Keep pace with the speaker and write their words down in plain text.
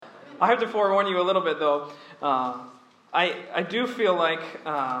I have to forewarn you a little bit, though. I do feel like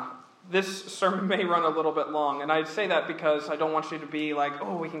this sermon may run a little bit long, and I say that because I don't want you to be like,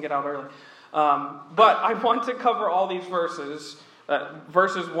 oh, we can get out early. But I want to cover all these verses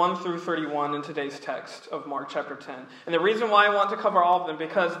 1 through 31 in today's text of Mark chapter 10. And the reason why I want to cover all of them,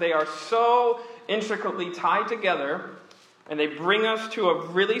 because they are so intricately tied together, and they bring us to a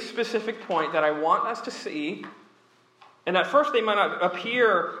really specific point that I want us to see. And at first they might not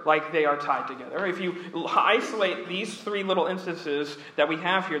appear like they are tied together. If you isolate these three little instances that we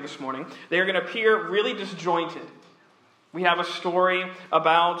have here this morning, they are going to appear really disjointed. We have a story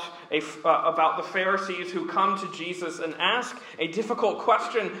about the Pharisees who come to Jesus and ask a difficult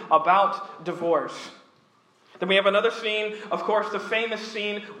question about divorce. Then we have another scene, of course, the famous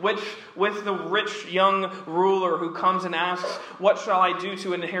scene with the rich young ruler who comes and asks, "What shall I do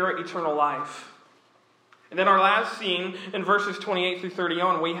to inherit eternal life?" And then our last scene, in verses 28 through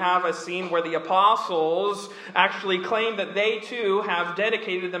 31, we have a scene where the apostles actually claim that they too have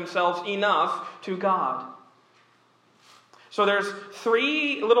dedicated themselves enough to God. So there's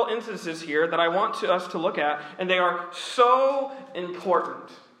three little instances here that I want us to look at, and they are so important.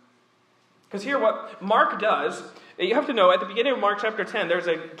 Because here what Mark does, you have to know, at the beginning of Mark chapter 10, there's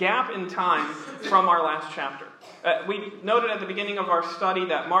a gap in time from our last chapter. We noted at the beginning of our study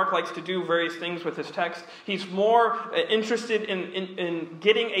that Mark likes to do various things with his text. He's more interested in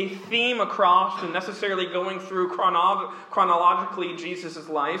getting a theme across than necessarily going through chronologically Jesus'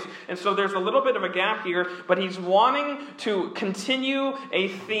 life. And so there's a little bit of a gap here, but he's wanting to continue a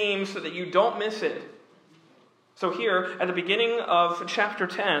theme so that you don't miss it. So here, at the beginning of chapter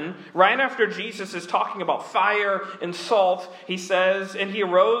 10, right after Jesus is talking about fire and salt, he says, "And he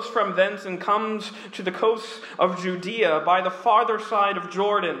arose from thence and comes to the coasts of Judea by the farther side of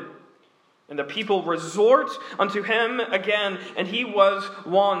Jordan. And the people resort unto him again, and he was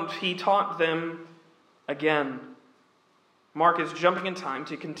wont, he taught them again." Mark is jumping in time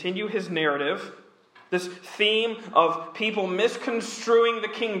to continue his narrative, this theme of people misconstruing the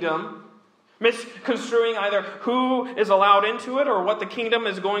kingdom, misconstruing either who is allowed into it or what the kingdom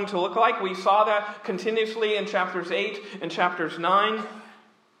is going to look like. We saw that continuously in chapters 8 and chapters 9.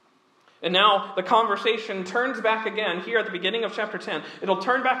 And now the conversation turns back again here at the beginning of chapter 10. It'll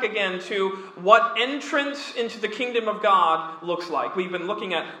turn back again to what entrance into the kingdom of God looks like. We've been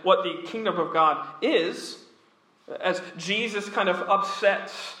looking at what the kingdom of God is as Jesus kind of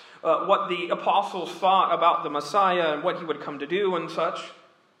upsets what the apostles thought about the Messiah and what he would come to do and such.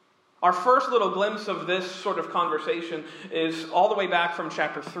 Our first little glimpse of this sort of conversation is all the way back from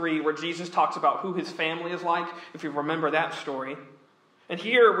chapter 3, where Jesus talks about who his family is like, if you remember that story. And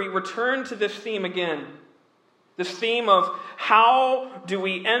here we return to this theme again. This theme of how do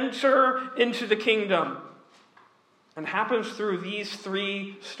we enter into the kingdom? And it happens through these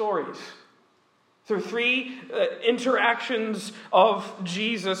three stories. Through three interactions of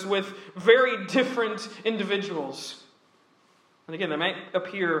Jesus with very different individuals. And again, they might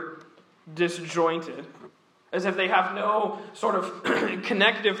appear disjointed, as if they have no sort of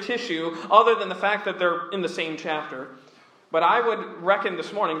connective tissue other than the fact that they're in the same chapter. But I would reckon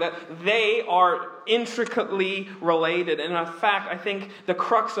this morning that they are intricately related. And in fact, I think the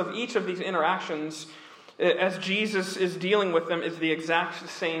crux of each of these interactions, as Jesus is dealing with them, is the exact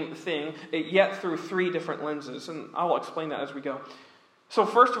same thing, yet through three different lenses. And I'll explain that as we go. So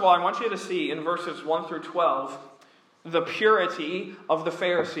first of all, I want you to see in verses 1 through 12, the purity of the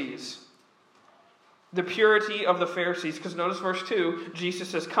Pharisees. The purity of the Pharisees. Because notice verse 2,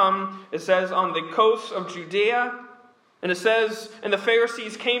 Jesus has come, it says, on the coasts of Judea. And it says, "And the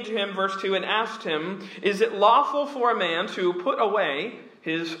Pharisees came to him," verse 2, "and asked him, 'Is it lawful for a man to put away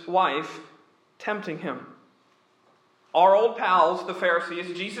his wife?' tempting him." Our old pals, the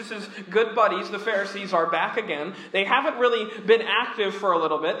Pharisees, Jesus' good buddies, the Pharisees, are back again. They haven't really been active for a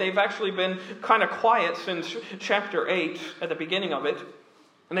little bit. They've actually been kind of quiet since chapter 8, at the beginning of it.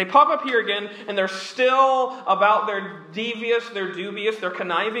 And they pop up here again, and they're still about their devious, their dubious, their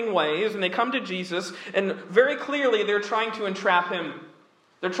conniving ways. And they come to Jesus, and very clearly they're trying to entrap him.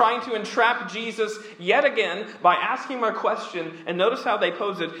 They're trying to entrap Jesus yet again by asking him a question. And notice how they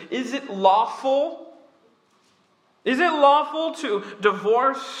pose it. Is it lawful? Is it lawful to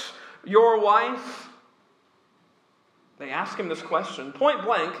divorce your wife? They ask him this question, point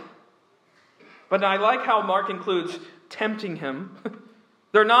blank. But I like how Mark includes tempting him.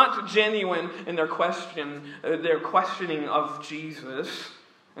 They're not genuine in their questioning of Jesus.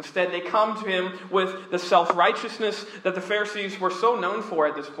 Instead, they come to him with the self-righteousness that the Pharisees were so known for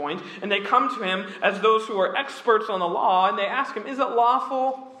at this point. And they come to him as those who are experts on the law, and they ask him, is it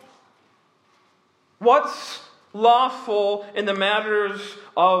lawful? What's lawful in the matters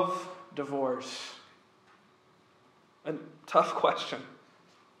of divorce? A tough question.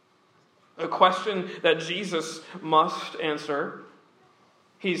 A question that Jesus must answer.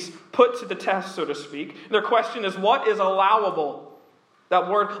 He's put to the test, so to speak. Their question is, what is allowable? That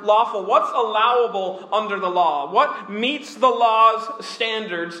word lawful, what's allowable under the law? What meets the law's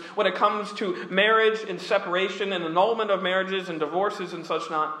standards when it comes to marriage and separation and annulment of marriages and divorces and such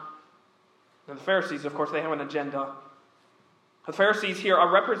not? And the Pharisees, of course, they have an agenda. The Pharisees here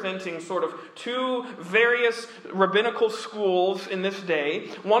are representing sort of two various rabbinical schools in this day.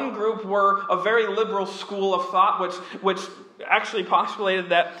 One group were a very liberal school of thought, which actually postulated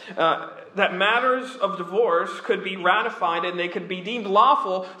that that matters of divorce could be ratified and they could be deemed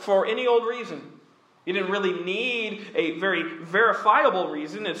lawful for any old reason. You didn't really need a very verifiable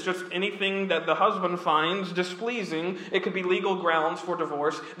reason. It's just anything that the husband finds displeasing. It could be legal grounds for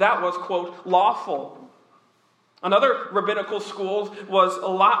divorce. That was, quote, lawful. Another rabbinical school was a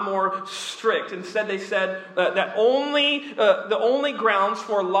lot more strict. Instead, they said that the only grounds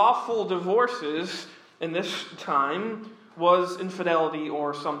for lawful divorces in this time was infidelity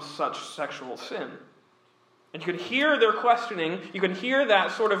or some such sexual sin. And you could hear their questioning, you could hear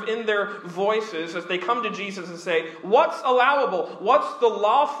that sort of in their voices as they come to Jesus and say, what's allowable? What's the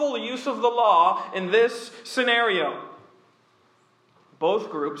lawful use of the law in this scenario?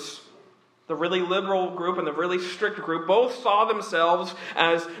 Both groups, the really liberal group and the really strict group, both saw themselves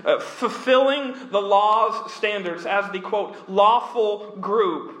as fulfilling the law's standards as the, quote, lawful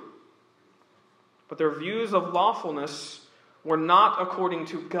group. But their views of lawfulness were not according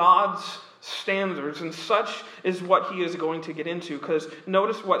to God's standards, and such is what he is going to get into, because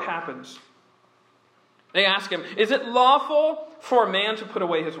notice what happens. They ask him, is it lawful for a man to put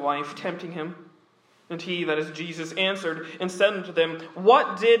away his wife, tempting him? And he, that is Jesus, answered and said unto them,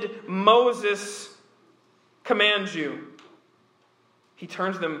 what did Moses command you? He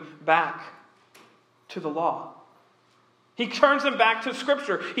turns them back to the law. He turns them back to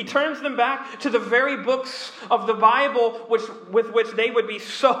Scripture. He turns them back to the very books of the Bible with which they would be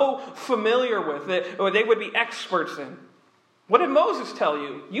so familiar with, or they would be experts in. What did Moses tell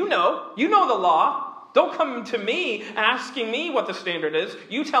you? You know the law. Don't come to me asking me what the standard is.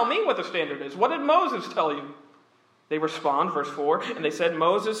 You tell me what the standard is. What did Moses tell you? They respond, verse 4, and they said,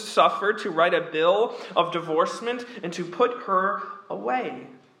 Moses suffered to write a bill of divorcement and to put her away.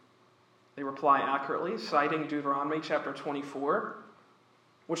 They reply accurately, citing Deuteronomy chapter 24,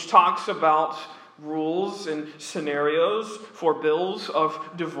 which talks about rules and scenarios for bills of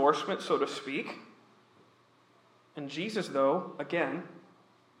divorcement, so to speak. And Jesus, though, again,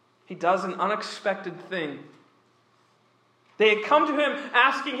 he does an unexpected thing. They had come to him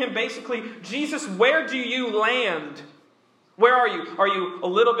asking him basically, Jesus, where do you land? Where are you? Are you a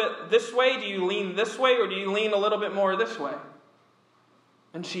little bit this way? Do you lean this way? Or do you lean a little bit more this way?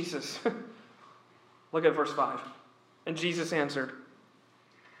 And Jesus, look at verse 5. And Jesus answered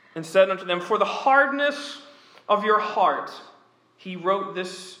and said unto them, for the hardness of your heart, he wrote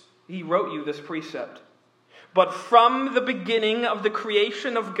you this precept. But from the beginning of the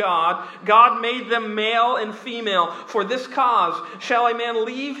creation of God, God made them male and female. For this cause shall a man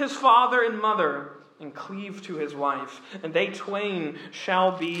leave his father and mother and cleave to his wife, and they twain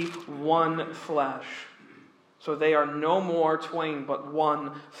shall be one flesh. So they are no more twain, but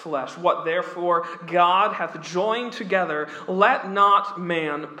one flesh. What therefore God hath joined together, let not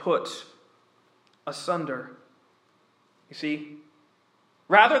man put asunder. You see,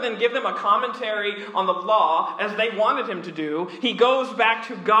 rather than give them a commentary on the law, as they wanted him to do, he goes back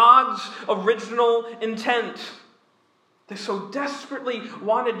to God's original intent. They so desperately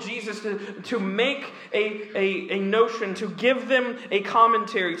wanted Jesus to make a notion, to give them a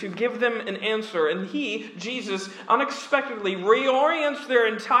commentary, to give them an answer. And he, Jesus, unexpectedly reorients their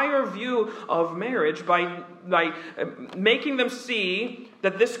entire view of marriage by making them see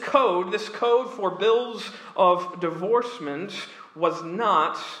that this code for bills of divorcement was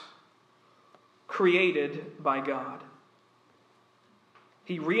not created by God.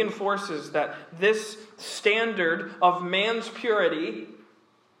 He reinforces that this standard of man's purity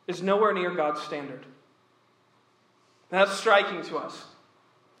is nowhere near God's standard. And that's striking to us.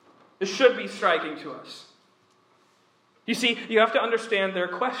 It should be striking to us. You see, you have to understand their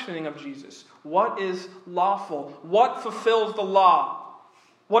questioning of Jesus. What is lawful? What fulfills the law?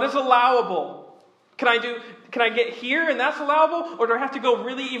 What is allowable? Can I get here and that's allowable? Or do I have to go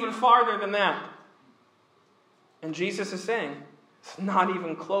really even farther than that? And Jesus is saying, it's not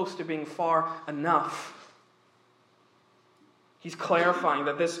even close to being far enough. He's clarifying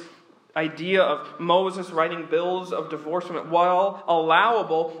that this idea of Moses writing bills of divorcement, while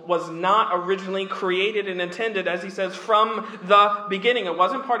allowable, was not originally created and intended, as he says, from the beginning. It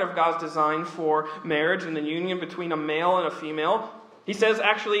wasn't part of God's design for marriage and the union between a male and a female. He says,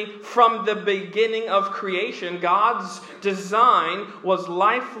 actually, from the beginning of creation, God's design was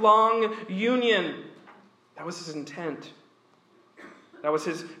lifelong union. That was his intent. That was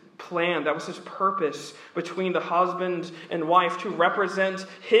his plan. That was his purpose between the husband and wife, to represent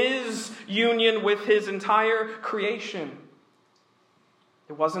his union with his entire creation.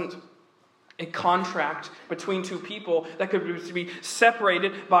 It wasn't a contract between two people that could be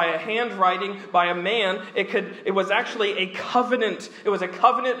separated by a handwriting by a man. It was actually a covenant. It was a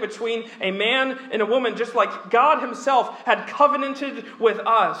covenant between a man and a woman, just like God himself had covenanted with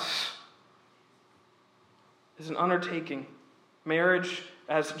us. It's an undertaking. Marriage,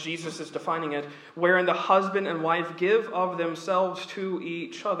 as Jesus is defining it, wherein the husband and wife give of themselves to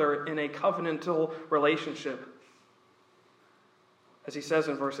each other in a covenantal relationship. As he says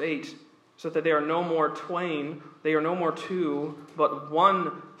in verse 8, so that they are no more twain, they are no more two, but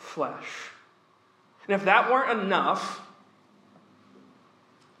one flesh. And if that weren't enough,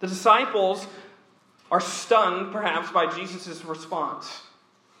 the disciples are stunned, perhaps, by Jesus' response.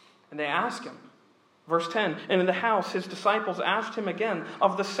 And they ask him, verse 10, and in the house his disciples asked him again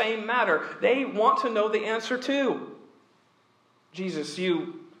of the same matter. They want to know the answer too. Jesus,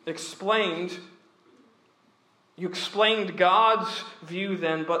 you explained God's view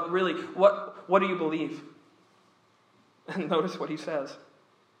then, but really, what do you believe? And notice what he says.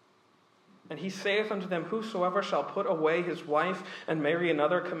 And he saith unto them, whosoever shall put away his wife and marry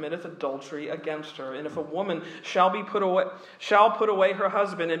another committeth adultery against her. And if a woman shall put away her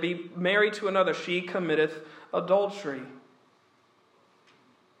husband and be married to another, she committeth adultery.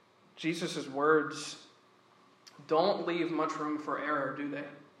 Jesus' words don't leave much room for error, do they?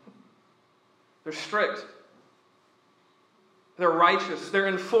 They're strict. They're righteous. They're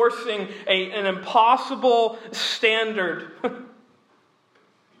enforcing an impossible standard.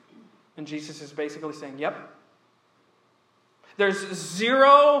 And Jesus is basically saying, yep. There's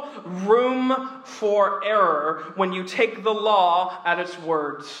zero room for error when you take the law at its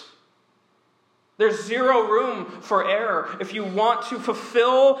words. There's zero room for error. If you want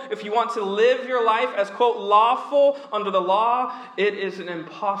to live your life as, quote, lawful under the law, it is an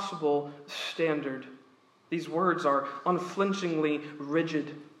impossible standard. These words are unflinchingly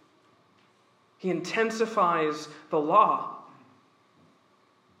rigid. He intensifies the law.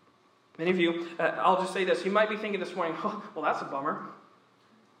 Many of you, I'll just say this, you might be thinking this morning, oh, well, that's a bummer.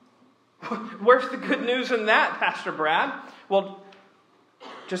 Where's the good news in that, Pastor Brad? Well,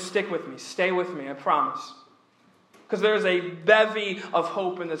 just stick with me. Stay with me, I promise. Because there's a bevy of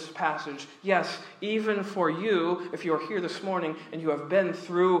hope in this passage. Yes, even for you, if you're here this morning and you have been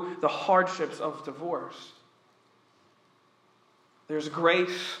through the hardships of divorce, there's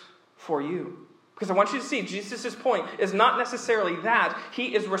grace for you. Because I want you to see, Jesus' point is not necessarily that.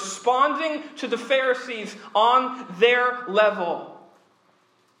 He is responding to the Pharisees on their level.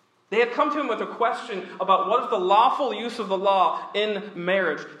 They had come to him with a question about what is the lawful use of the law in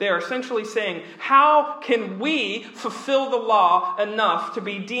marriage. They are essentially saying, how can we fulfill the law enough to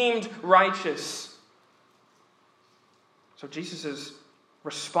be deemed righteous? So Jesus'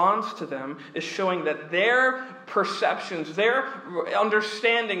 response to them is showing that their perceptions, their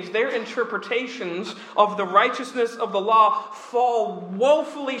understandings, their interpretations of the righteousness of the law fall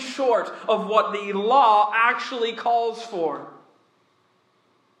woefully short of what the law actually calls for.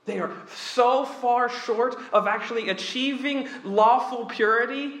 They are so far short of actually achieving lawful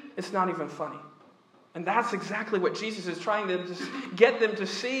purity, it's not even funny. And that's exactly what Jesus is trying to get them to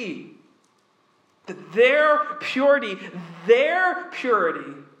see. That their purity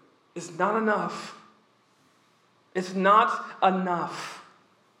is not enough. It's not enough.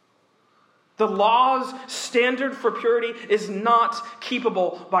 The law's standard for purity is not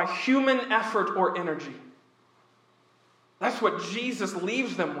keepable by human effort or energy. That's what Jesus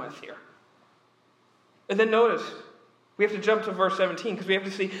leaves them with here. And then notice, we have to jump to verse 17 because we have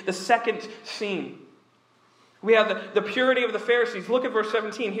to see the second scene. We have the purity of the Pharisees. Look at verse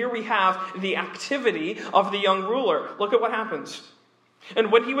 17. Here we have the activity of the young ruler. Look at what happens.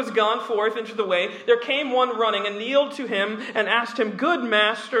 And when he was gone forth into the way, there came one running and kneeled to him and asked him, Good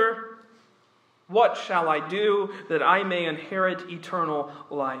master, what shall I do that I may inherit eternal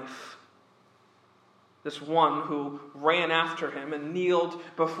life? This one who ran after him and kneeled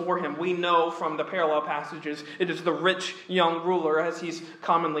before him, we know from the parallel passages, it is the rich young ruler, as he's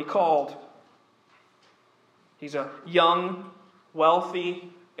commonly called. He's a young,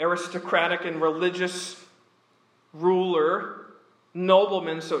 wealthy, aristocratic, and religious ruler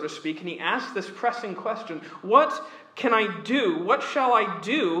nobleman, so to speak, and he asks this pressing question, what can I do? What shall I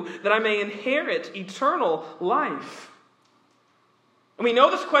do that I may inherit eternal life? And we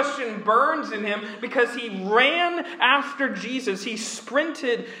know this question burns in him because he ran after Jesus. He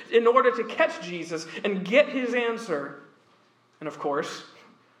sprinted in order to catch Jesus and get his answer. And of course,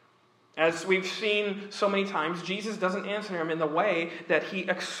 as we've seen so many times, Jesus doesn't answer him in the way that he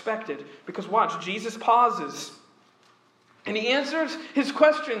expected. Because watch, Jesus pauses. And he answers his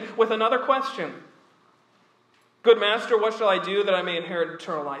question with another question. Good master, what shall I do that I may inherit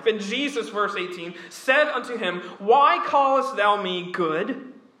eternal life? And Jesus, verse 18, said unto him, Why callest thou me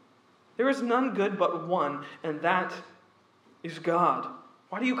good? There is none good but one, and that is God.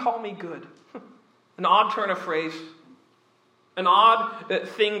 Why do you call me good? An odd turn of phrase. An odd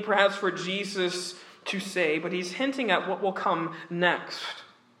thing perhaps for Jesus to say, but he's hinting at what will come next.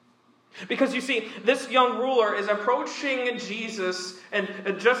 Because you see, this young ruler is approaching Jesus, and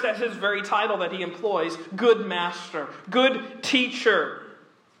just as his very title that he employs, good master, good teacher.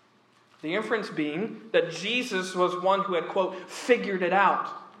 The inference being that Jesus was one who had, quote, figured it out.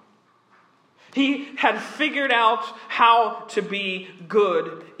 He had figured out how to be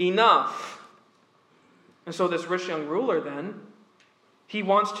good enough. And so this rich young ruler then, he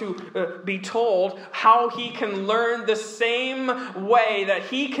wants to be told how he can learn the same way that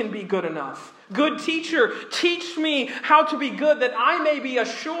he can be good enough. Good teacher, teach me how to be good that I may be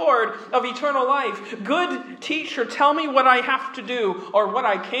assured of eternal life. Good teacher, tell me what I have to do or what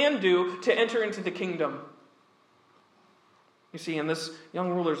I can do to enter into the kingdom. You see, in this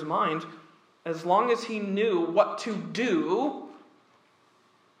young ruler's mind, as long as he knew what to do,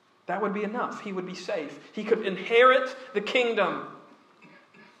 that would be enough. He would be safe. He could inherit the kingdom.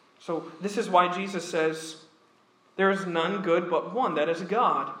 So this is why Jesus says, there is none good but one, that is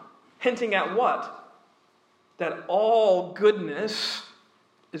God. Hinting at what? That all goodness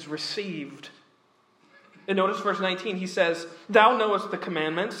is received. And notice verse 19, he says, Thou knowest the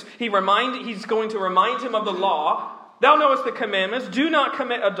commandments. He's going to remind him of the law. Thou knowest the commandments. Do not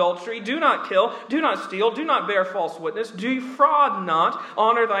commit adultery. Do not kill. Do not steal. Do not bear false witness. Defraud not.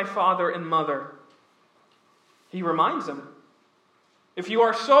 Honor thy father and mother. He reminds him. If you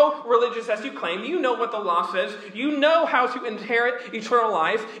are so religious as you claim, you know what the law says. You know how to inherit eternal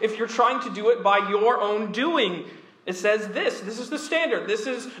life if you're trying to do it by your own doing. It says this. This is the standard. This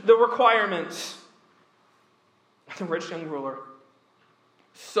is the requirements. The rich young ruler,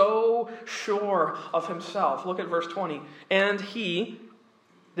 so sure of himself. Look at verse 20. And he,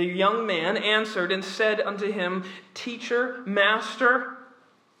 the young man, answered and said unto him, Teacher, Master,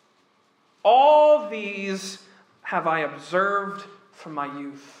 all these have I observed from my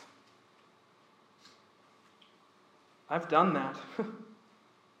youth. I've done that.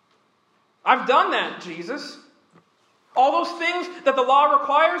 I've done that, Jesus. All those things that the law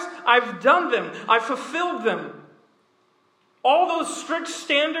requires, I've done them. I've fulfilled them. All those strict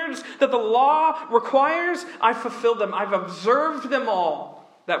standards that the law requires, I've fulfilled them. I've observed them all.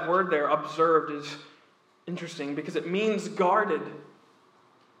 That word there, observed, is interesting because it means guarded.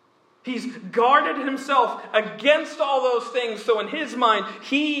 He's guarded himself against all those things. So in his mind,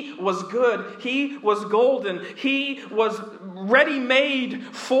 he was good. He was golden. He was ready-made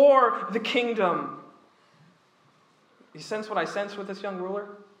for the kingdom. You sense what I sense with this young ruler?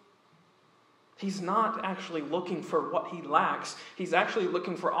 He's not actually looking for what he lacks. He's actually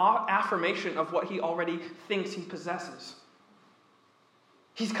looking for affirmation of what he already thinks he possesses.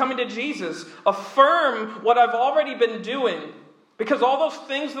 He's coming to Jesus. Affirm what I've already been doing. Because all those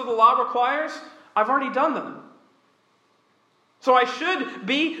things that the law requires, I've already done them. So I should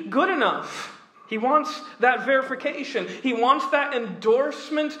be good enough. He wants that verification. He wants that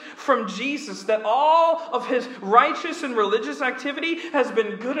endorsement from Jesus that all of his righteous and religious activity has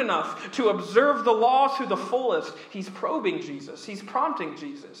been good enough to observe the law to the fullest. He's probing Jesus. He's prompting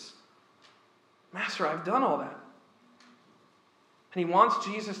Jesus. Master, I've done all that. And he wants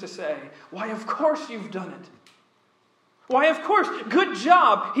Jesus to say, why, of course you've done it. Why, of course, good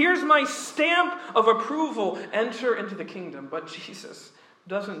job. Here's my stamp of approval. Enter into the kingdom. But Jesus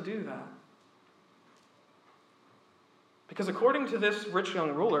doesn't do that. Because according to this rich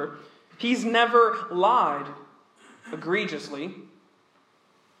young ruler, he's never lied egregiously.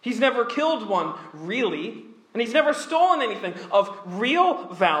 He's never killed one really. And he's never stolen anything of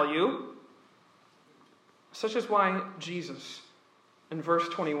real value. Such is why Jesus, in verse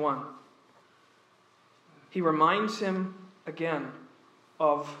 21, he reminds him again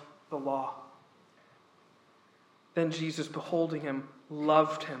of the law. Then Jesus, beholding him,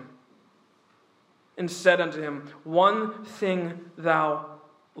 loved him and said unto him, One thing thou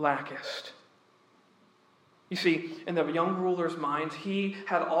lackest. You see, in the young ruler's mind, he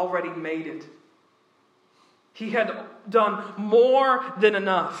had already made it. He had done more than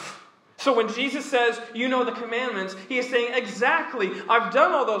enough. So when Jesus says, you know the commandments, he is saying, exactly, I've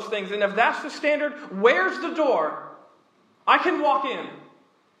done all those things. And if that's the standard, where's the door? I can walk in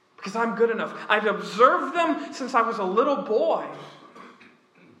because I'm good enough. I've observed them since I was a little boy.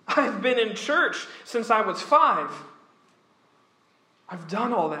 I've been in church since I was 5. I've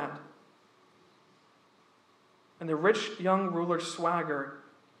done all that. And the rich young ruler's swagger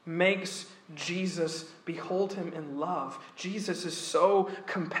makes Jesus behold him in love. Jesus is so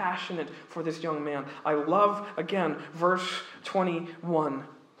compassionate for this young man. I love, again, verse 21.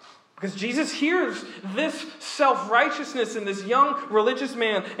 Because Jesus hears this self-righteousness in this young religious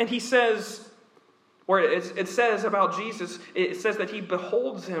man, and he says, or it says about Jesus, it says that he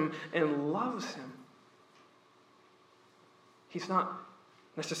beholds him and loves him. He's not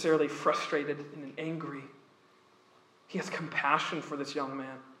necessarily frustrated and angry. He has compassion for this young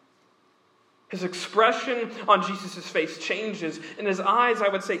man. His expression on Jesus' face changes, and his eyes, I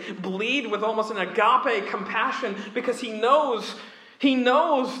would say, bleed with almost an agape compassion because he knows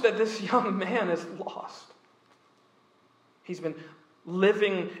that this young man is lost. He's been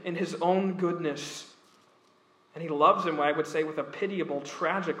living in his own goodness, and he loves him, I would say, with a pitiable,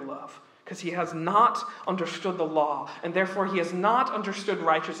 tragic love. Because he has not understood the law, and therefore he has not understood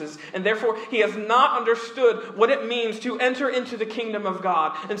righteousness, and therefore he has not understood what it means to enter into the kingdom of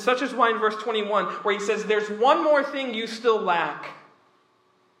God. And such is why in verse 21, where he says, there's one more thing you still lack.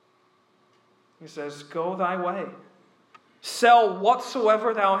 He says, go thy way. Sell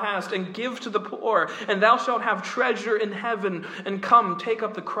whatsoever thou hast, and give to the poor, and thou shalt have treasure in heaven. And come, take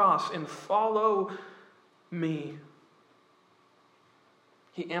up the cross, and follow me.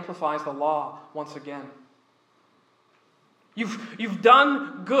 He amplifies the law once again. You've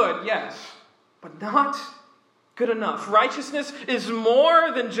done good, yes, but not good enough. Righteousness is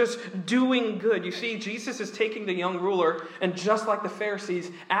more than just doing good. You see, Jesus is taking the young ruler, and just like the Pharisees,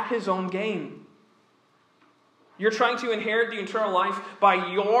 at his own game. You're trying to inherit the eternal life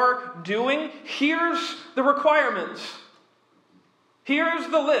by your doing. Here's the requirements. Here's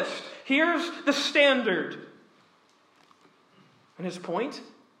the list. Here's the standard. And his point?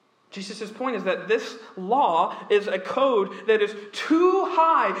 Jesus' point is that this law is a code that is too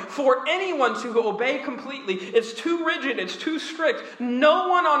high for anyone to obey completely. It's too rigid. It's too strict. No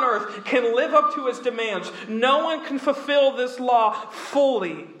one on earth can live up to its demands. No one can fulfill this law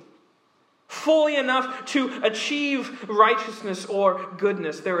fully enough to achieve righteousness or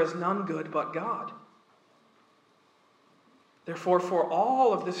goodness. There is none good but God. Therefore, for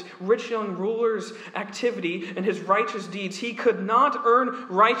all of this rich young ruler's activity and his righteous deeds, he could not earn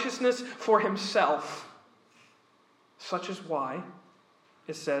righteousness for himself. Such is why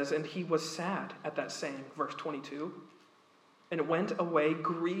it says, and he was sad at that saying, verse 22, and went away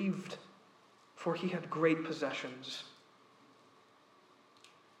grieved, for he had great possessions.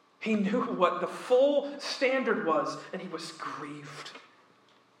 He knew what the full standard was, and he was grieved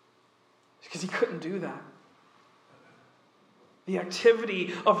because he couldn't do that. The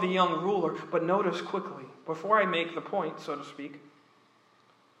activity of the young ruler. But notice quickly, before I make the point, so to speak,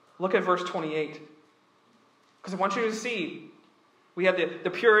 look at verse 28. Because I want you to see, we had the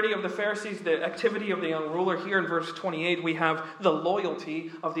purity of the Pharisees, the activity of the young ruler. Here in verse 28, we have the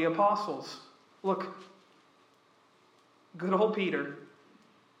loyalty of the apostles. Look, good old Peter,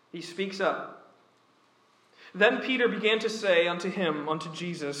 he speaks up. Then Peter began to say unto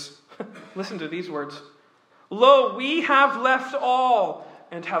Jesus, listen to these words, lo, we have left all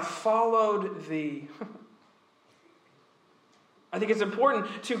and have followed thee. I think it's important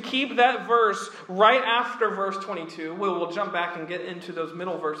to keep that verse right after verse 22. We'll jump back and get into those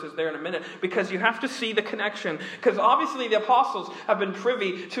middle verses there in a minute, because you have to see the connection. Because obviously the apostles have been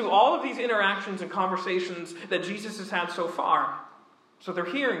privy to all of these interactions and conversations that Jesus has had so far. So they're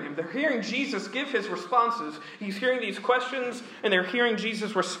hearing him. They're hearing Jesus give his responses. He's hearing these questions, and they're hearing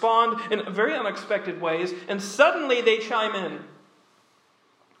Jesus respond in very unexpected ways. And suddenly they chime in.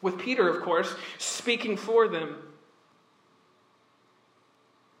 With Peter, of course, speaking for them.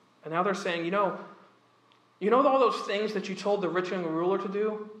 And now they're saying, you know all those things that you told the rich young ruler to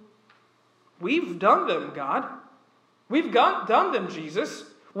do? We've done them, God. We've done them, Jesus.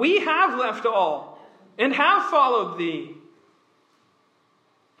 We have left all and have followed thee.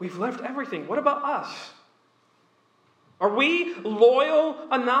 We've left everything. What about us? Are we loyal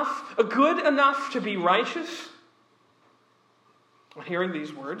enough, good enough to be righteous? On hearing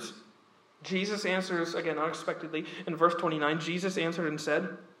these words, Jesus answers, again unexpectedly, in verse 29, Jesus answered and said,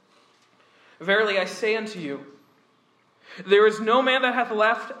 verily I say unto you, there is no man that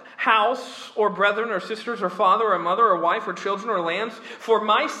house or brethren or sisters or father or mother or wife or children or lands for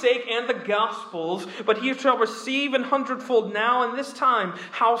my sake and the gospel's, but he shall receive an hundredfold now in this time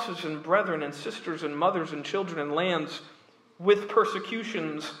houses and brethren and sisters and mothers and children and lands with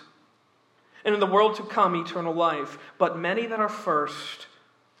persecutions, and in the world to come eternal life. But many that are first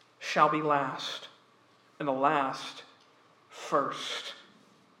shall be last, and the last first.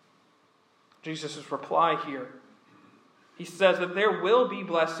 Jesus' reply here. He says that there will be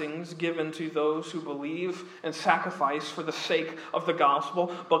blessings given to those who believe and sacrifice for the sake of the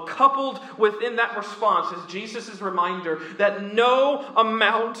gospel. But coupled within that response is Jesus' reminder that no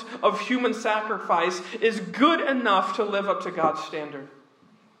amount of human sacrifice is good enough to live up to God's standard.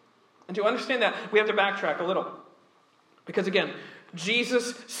 And to understand that, we have to backtrack a little. Because again,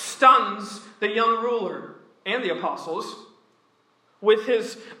 Jesus stuns the young ruler and the apostles with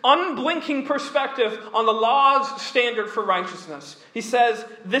his unblinking perspective on the law's standard for righteousness. He says,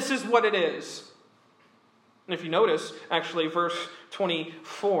 this is what it is. And if you notice, actually, verse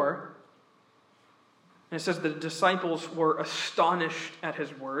 24, and it says the disciples were astonished at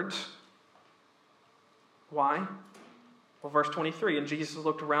his words. Why? Well, verse 23, and Jesus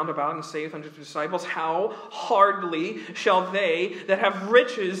looked round about and saith unto his disciples, how hardly shall they that have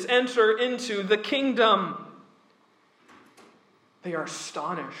riches enter into the kingdom? They are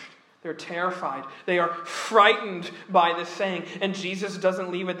astonished. They're terrified. They are frightened by this saying. And Jesus doesn't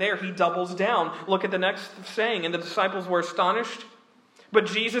leave it there. He doubles down. Look at the next saying. And the disciples were astonished. But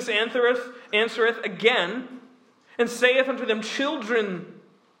Jesus answereth again, and saith unto them, children,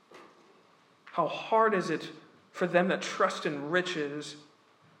 how hard is it for them that trust in riches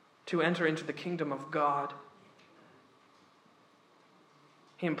to enter into the kingdom of God?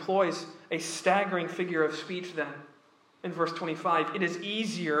 He employs a staggering figure of speech then. In verse 25, it is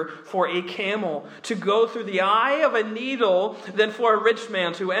easier for a camel to go through the eye of a needle than for a rich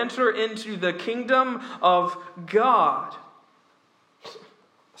man to enter into the kingdom of God.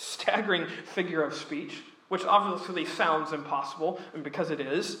 Staggering figure of speech, which obviously sounds impossible, and because it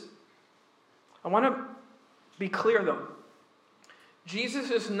is. I want to be clear though.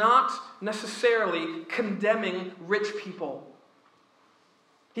 Jesus is not necessarily condemning rich people.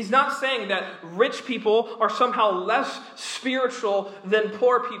 He's not saying that rich people are somehow less spiritual than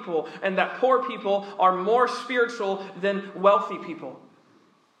poor people, and that poor people are more spiritual than wealthy people.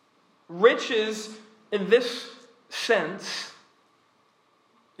 Riches, in this sense,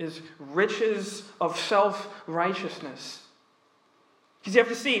 is riches of self-righteousness. Because you have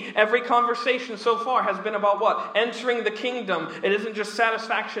to see, every conversation so far has been about what? Entering the kingdom. It isn't just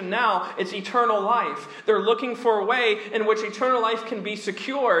satisfaction now, it's eternal life. They're looking for a way in which eternal life can be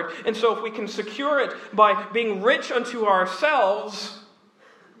secured. And so if we can secure it by being rich unto ourselves,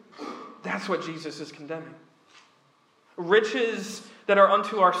 that's what Jesus is condemning. Riches that are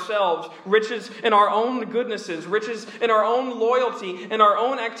unto ourselves, riches in our own goodnesses, riches in our own loyalty, in our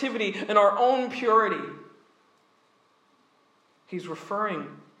own activity, in our own purity. He's referring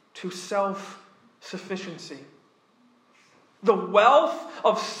to self-sufficiency. The wealth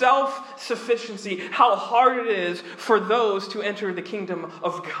of self-sufficiency, how hard it is for those to enter the kingdom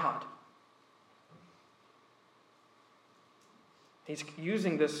of God. He's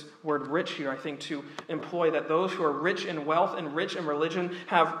using this word rich here, I think, to employ that those who are rich in wealth and rich in religion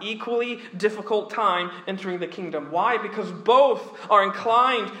have equally difficult time entering the kingdom. Why? Because both are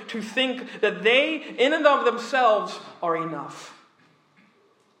inclined to think that they, in and of themselves, are enough.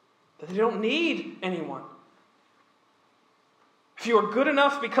 That they don't need anyone. If you are good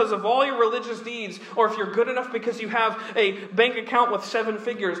enough because of all your religious deeds, or if you're good enough because you have a bank account with 7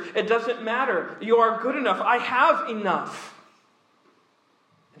 figures, it doesn't matter. You are good enough. I have enough.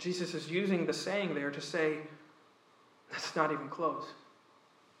 And Jesus is using the saying there to say, that's not even close.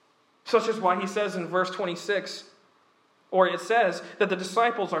 Such is why he says in verse 26, or it says that the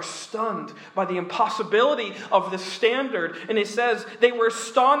disciples are stunned by the impossibility of the standard. And it says they were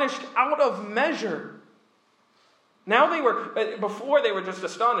astonished out of measure. Before they were just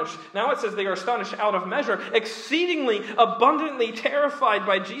astonished. Now it says they are astonished out of measure, exceedingly abundantly terrified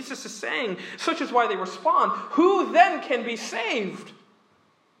by Jesus' saying. Such is why they respond, who then can be saved?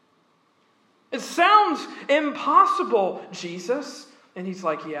 It sounds impossible, Jesus. And he's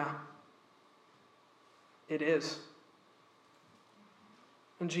like, yeah, it is.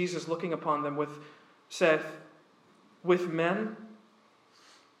 And Jesus, looking upon them, saith, with men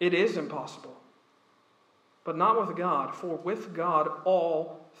it is impossible, but not with God, for with God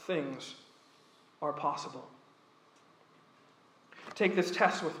all things are possible. Take this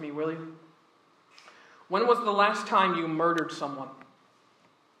test with me, will you? When was the last time you murdered someone?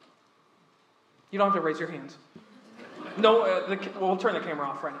 You don't have to raise your hands. No, we'll turn the camera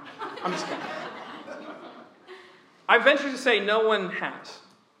off right now. I'm just kidding. I venture to say no one has.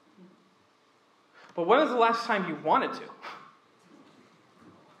 But when was the last time you wanted to?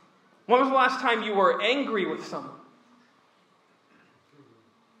 When was the last time you were angry with someone?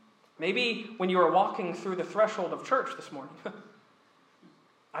 Maybe when you were walking through the threshold of church this morning.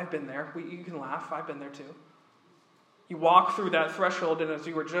 I've been there. You can laugh. I've been there too. You walk through that threshold, and as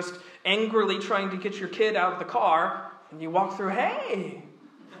you were just angrily trying to get your kid out of the car, and you walk through, hey!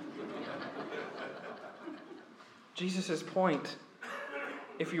 Jesus' point,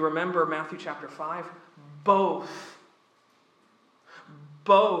 if you remember Matthew chapter 5, both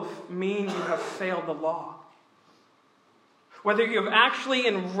mean you have failed the law. Whether you have actually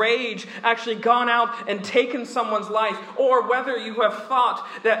in rage, actually gone out and taken someone's life, or whether you have thought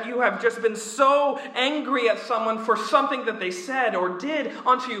that you have just been so angry at someone for something that they said or did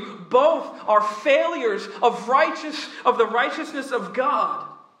unto you, both are failures of the righteousness of God.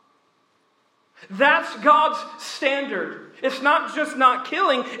 That's God's standard. It's not just not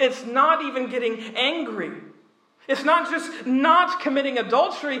killing, it's not even getting angry. It's not just not committing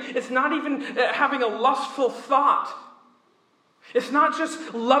adultery, it's not even having a lustful thought. It's not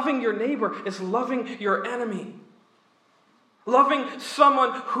just loving your neighbor, it's loving your enemy. Loving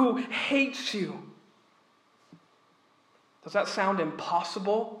someone who hates you. Does that sound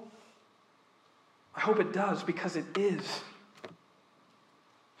impossible? I hope it does, because it is.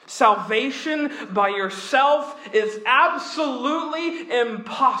 Salvation by yourself is absolutely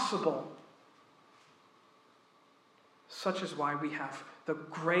impossible. Such is why we have the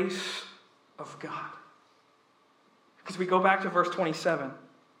grace of God. Because we go back to verse 27.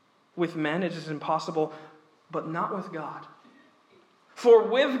 With men it is impossible, but not with God. For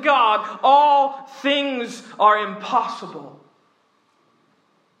with God all things are impossible.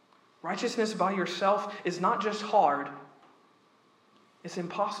 Righteousness by yourself is not just hard, it's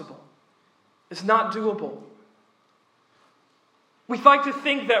impossible. It's not doable. We like to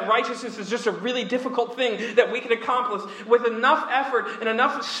think that righteousness is just a really difficult thing that we can accomplish with enough effort and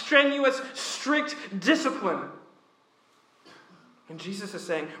enough strenuous, strict discipline. And Jesus is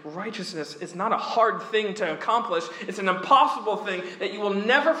saying righteousness is not a hard thing to accomplish. It's an impossible thing that you will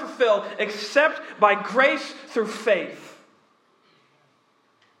never fulfill except by grace through faith.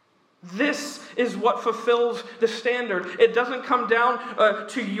 This is what fulfills the standard. It doesn't come down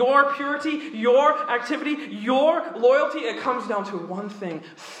to your purity, your activity, your loyalty. It comes down to one thing: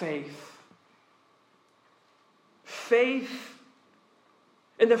 faith. Faith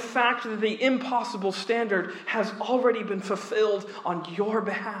in the fact that the impossible standard has already been fulfilled on your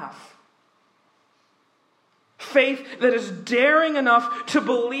behalf. Faith that is daring enough to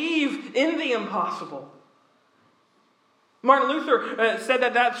believe in the impossible. Martin Luther said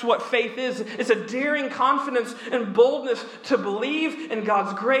that that's what faith is. It's a daring confidence and boldness to believe in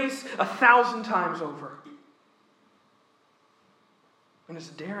God's grace 1,000 times over. And it's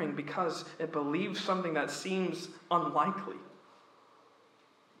daring because it believes something that seems unlikely.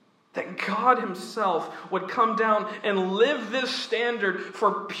 That God himself would come down and live this standard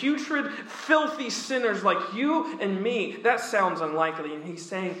for putrid, filthy sinners like you and me. That sounds unlikely. And he's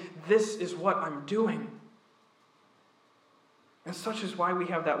saying, this is what I'm doing. And such is why we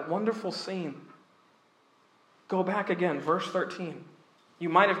have that wonderful scene. Go back again, verse 13. You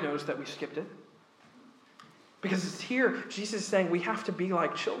might have noticed that we skipped it. Because it's here, Jesus is saying we have to be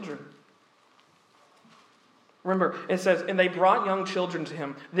like children. Remember, it says, and they brought young children to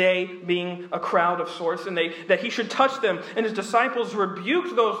him, they being a crowd of sorts, and that he should touch them. And his disciples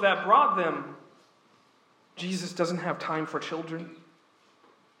rebuked those that brought them. Jesus doesn't have time for children.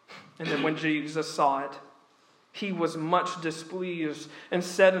 And then when Jesus saw it, he was much displeased and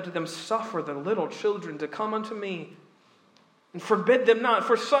said unto them, suffer the little children to come unto me, and forbid them not,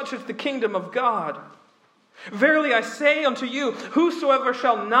 for such is the kingdom of God. Verily I say unto you, whosoever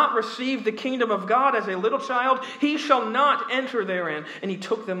shall not receive the kingdom of God as a little child, he shall not enter therein. And he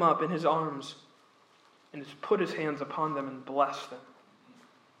took them up in his arms, and put his hands upon them and blessed them.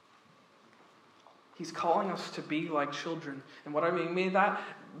 He's calling us to be like children. And what I mean by that,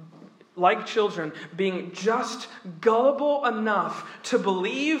 like children, being just gullible enough to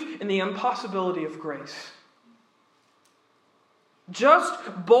believe in the impossibility of grace. Just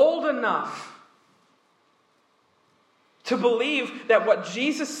bold enough to believe that what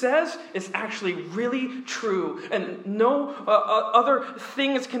Jesus says is actually really true, and no other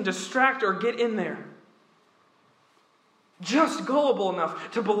things can distract or get in there. Just gullible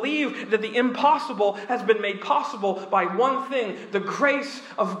enough to believe that the impossible has been made possible by one thing: the grace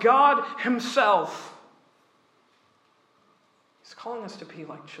of God himself. He's calling us to be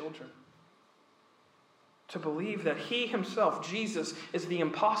like children. to believe that he himself, Jesus, is the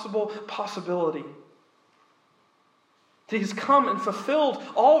impossible possibility. That he's come and fulfilled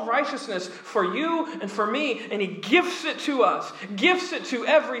all righteousness for you and for me, and he gifts it to us, gifts it to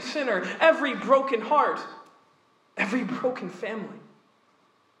every sinner, every broken heart, every broken family.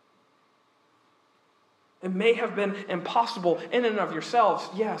 It may have been impossible in and of yourselves,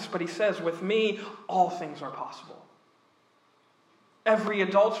 yes, but he says, with me, all things are possible. Every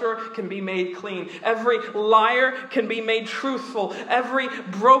adulterer can be made clean. Every liar can be made truthful. Every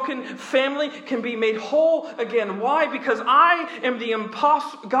broken family can be made whole again. Why? Because I am the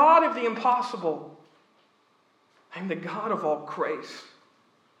God of the impossible. I am the God of all grace.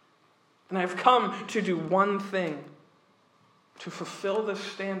 And I have come to do one thing, to fulfill this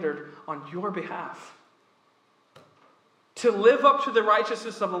standard on your behalf. To live up to the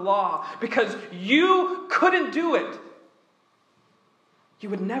righteousness of the law, because you couldn't do it. You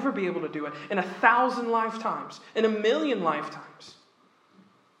would never be able to do it in 1,000 lifetimes, in 1,000,000 lifetimes.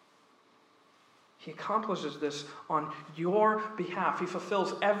 He accomplishes this on your behalf. He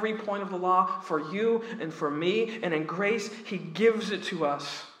fulfills every point of the law for you and for me, and in grace, he gives it to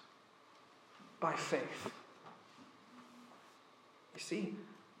us by faith. You see,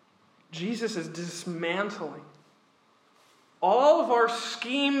 Jesus is dismantling all of our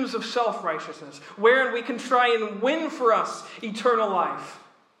schemes of self-righteousness, wherein we can try and win for us eternal life,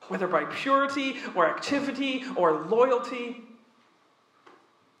 whether by purity or activity or loyalty.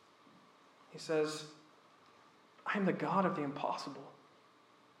 He says, I am the God of the impossible.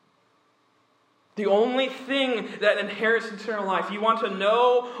 The only thing that inherits eternal life. You want to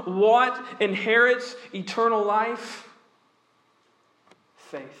know what inherits eternal life?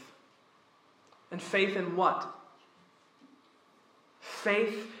 Faith. And faith in what?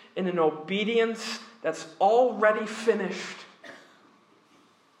 Faith in an obedience that's already finished.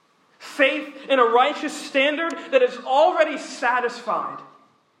 Faith in a righteous standard that is already satisfied.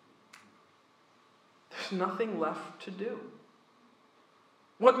 There's nothing left to do.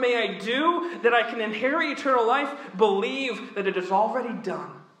 What may I do that I can inherit eternal life? Believe that it is already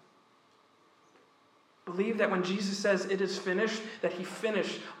done. Believe that when Jesus says it is finished, that he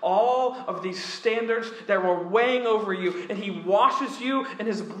finished all of these standards that were weighing over you, and he washes you in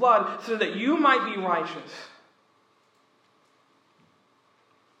his blood so that you might be righteous.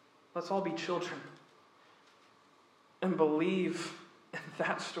 Let's all be children and believe in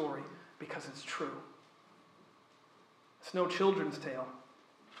that story because it's true. It's no children's tale.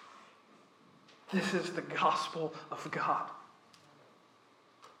 This is the gospel of God.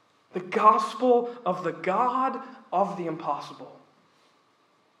 The gospel of the God of the impossible.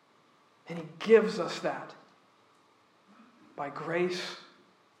 And he gives us that by grace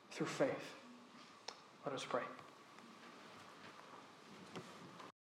through faith. Let us pray.